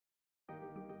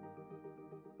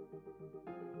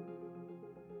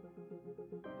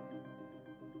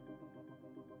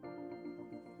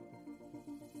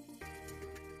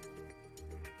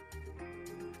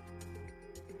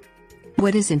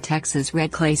What is in Texas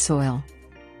red clay soil?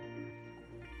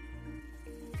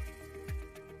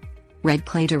 Red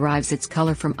clay derives its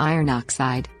color from iron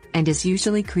oxide, and is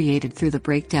usually created through the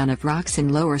breakdown of rocks in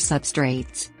lower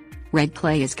substrates. Red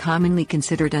clay is commonly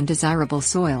considered undesirable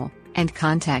soil, and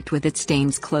contact with it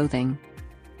stains clothing.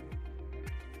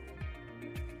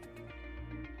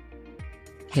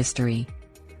 History.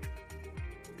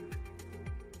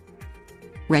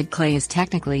 Red clay is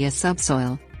technically a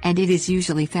subsoil, and it is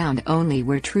usually found only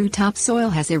where true topsoil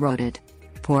has eroded.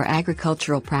 Poor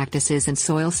agricultural practices and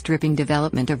soil stripping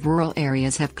development of rural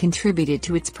areas have contributed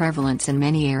to its prevalence in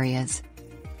many areas.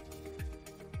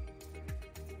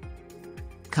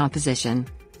 Composition.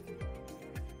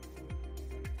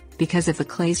 Because of the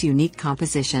clay's unique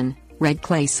composition, red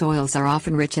clay soils are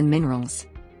often rich in minerals.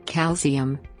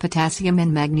 Calcium, potassium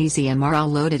and magnesium are all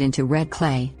loaded into red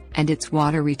clay, and its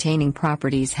water-retaining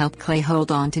properties help clay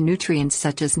hold on to nutrients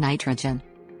such as nitrogen.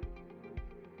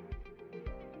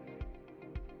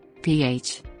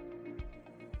 pH.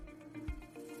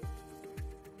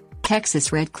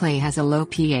 Texas red clay has a low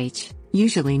pH,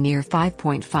 usually near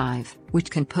 5.5, which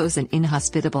can pose an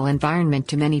inhospitable environment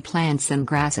to many plants and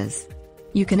grasses.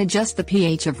 You can adjust the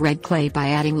pH of red clay by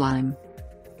adding lime.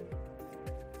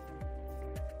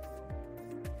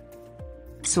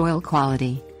 Soil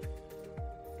quality.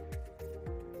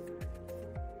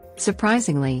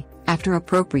 Surprisingly, after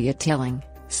appropriate tilling,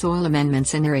 soil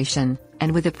amendments and aeration,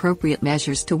 and with appropriate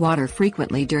measures to water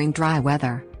frequently during dry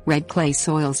weather, red clay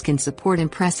soils can support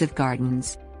impressive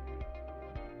gardens.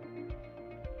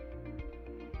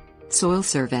 Soil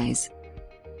surveys.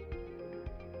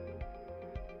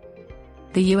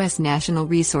 The U.S. National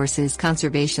Resources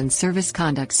Conservation Service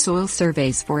conducts soil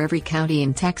surveys for every county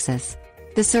in Texas.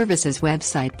 The service's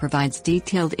website provides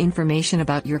detailed information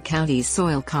about your county's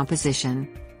soil composition.